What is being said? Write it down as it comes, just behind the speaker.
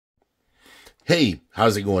Hey,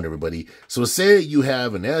 how's it going, everybody? So say you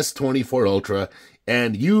have an S24 Ultra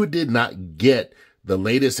and you did not get the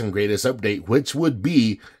latest and greatest update, which would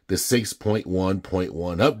be the 6.1.1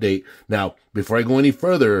 update. Now, before I go any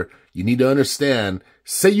further, you need to understand,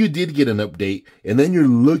 say you did get an update and then you're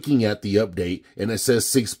looking at the update and it says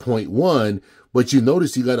 6.1, but you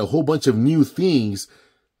notice you got a whole bunch of new things.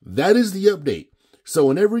 That is the update. So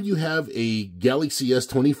whenever you have a Galaxy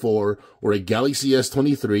S24 or a Galaxy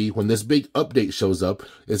S23, when this big update shows up,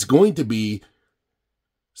 it's going to be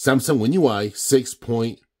Samsung One UI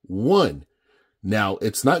 6.1. Now,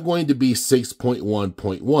 it's not going to be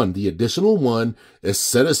 6.1.1. The additional one is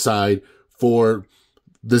set aside for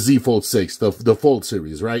the Z Fold 6, the Fold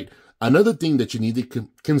series, right? Another thing that you need to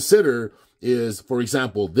consider is, for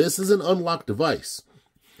example, this is an unlocked device.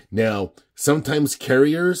 Now, sometimes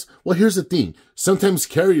carriers, well, here's the thing. Sometimes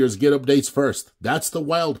carriers get updates first. That's the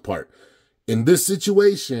wild part. In this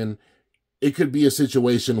situation, it could be a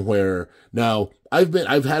situation where, now, I've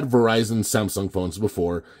had Verizon Samsung phones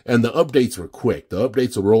before, and the updates were quick. The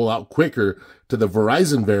updates will roll out quicker to the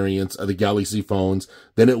Verizon variants of the Galaxy phones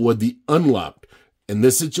than it would the unlocked. In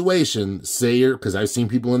this situation, say, because I've seen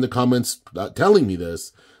people in the comments telling me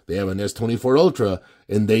this, they have an S24 Ultra,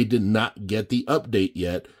 and they did not get the update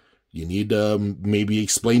yet. You need to maybe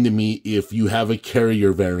explain to me if you have a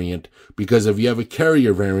carrier variant, because if you have a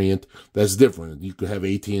carrier variant, that's different. You could have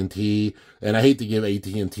AT&T, and I hate to give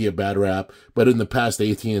AT&T a bad rap, but in the past,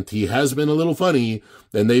 AT&T has been a little funny,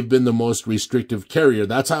 and they've been the most restrictive carrier.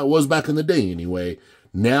 That's how it was back in the day anyway.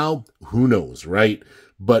 Now, who knows, right?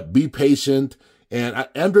 But be patient. And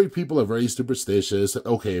Android people are very superstitious.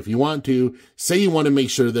 Okay, if you want to, say you want to make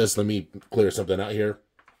sure this, let me clear something out here.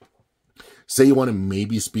 Say you want to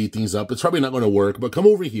maybe speed things up. It's probably not going to work, but come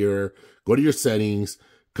over here, go to your settings,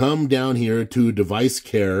 come down here to device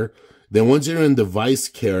care. Then once you're in device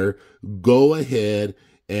care, go ahead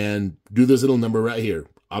and do this little number right here.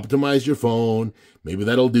 Optimize your phone. Maybe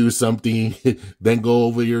that'll do something. Then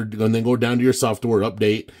go down to your software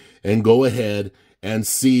update and go ahead and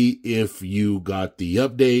see if you got the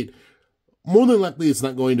update. More than likely, it's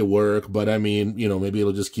not going to work, but I mean, you know, maybe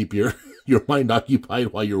it'll just keep your mind occupied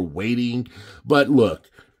while you're waiting. But look,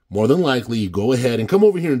 more than likely, you go ahead and come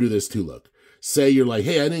over here and do this too. Look, say you're like,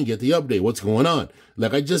 hey, I didn't get the update. What's going on?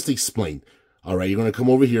 Like I just explained. All right, you're going to come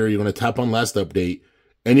over here. You're going to tap on last update,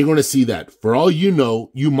 and you're going to see that. For all you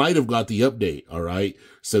know, you might have got the update. All right,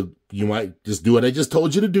 so you might just do what I just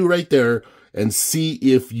told you to do right there and see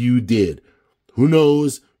if you did. Who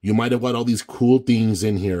knows? You might have got all these cool things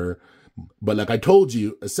in here. But like I told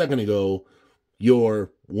you a second ago,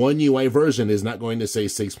 your One UI version is not going to say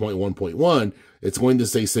 6.1.1. It's going to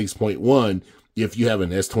say 6.1 if you have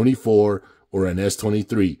an S24 or an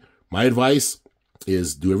S23. My advice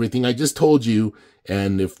is do everything I just told you.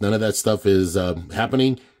 And if none of that stuff is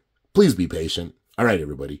happening, please be patient. All right,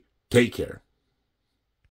 everybody. Take care.